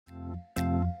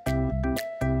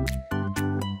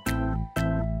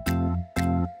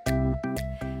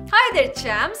Hi there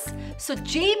champs! So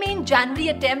JEE Main January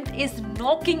attempt is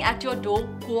knocking at your door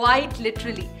quite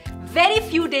literally. Very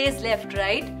few days left,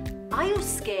 right? Are you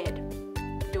scared?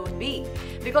 Don't be.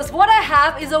 Because what I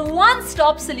have is a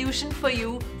one-stop solution for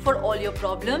you for all your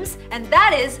problems, and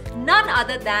that is none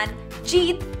other than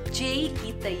JEET JEE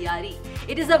Taiyari.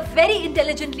 It is a very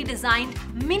intelligently designed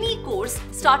mini course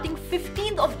starting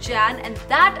 15th of Jan, and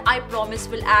that I promise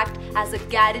will act as a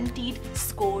guaranteed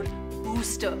score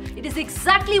booster. It is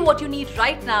exactly what you need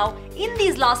right now in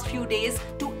these last few days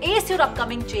to ace your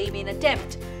upcoming JEE Main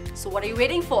attempt. So what are you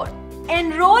waiting for?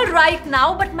 Enroll right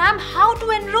now. But ma'am, how to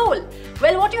enroll?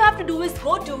 Well, what you have to do is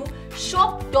go to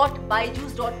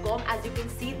shop.byju's.com. As you can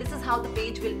see, this is how the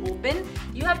page will open.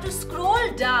 You have to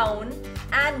scroll down,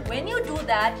 and when you do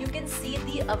that, you can see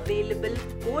the available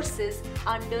courses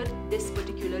under this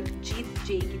particular JEET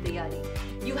JEE Taiyari.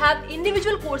 You have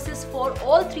individual courses for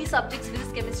all three subjects,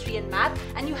 physics, chemistry and math,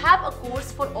 and you have a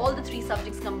course for all the three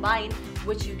subjects combined,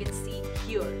 which you can see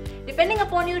here. Depending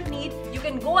upon your need, you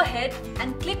can go ahead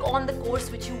and click on the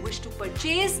course which you wish to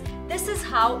purchase. This is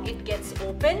how it gets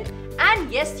opened,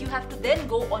 and yes, you have to then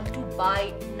go on to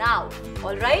buy now.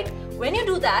 Alright, when you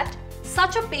do that,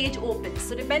 such a page opens.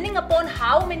 So depending upon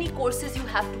how many courses you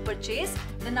have to purchase,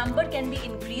 the number can be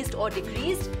increased or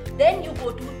decreased. Then you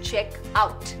go to check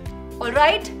out.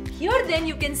 Alright, here then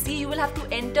you can see you will have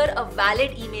to enter a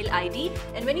valid email ID,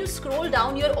 and when you scroll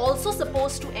down, you're also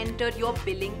supposed to enter your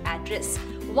billing address.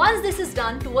 Once this is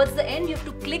done, towards the end you have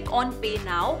to click on Pay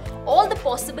Now. All the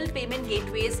possible payment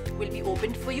gateways will be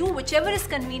opened for you. Whichever is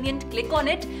convenient, click on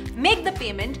it, make the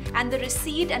payment, and the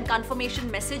receipt and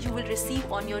confirmation message you will receive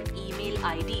on your email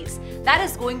IDs. That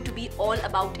is going to be all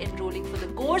about enrolling for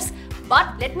the course.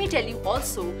 But let me tell you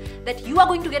also that you are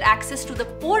going to get access to the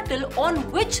portal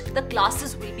on which the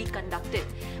classes will be conducted.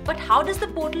 But how does the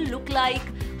portal look like?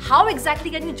 How exactly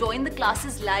can you join the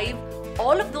classes live?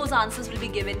 All of those answers will be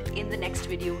given in the next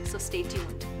video, so stay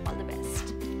tuned. All the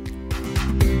best.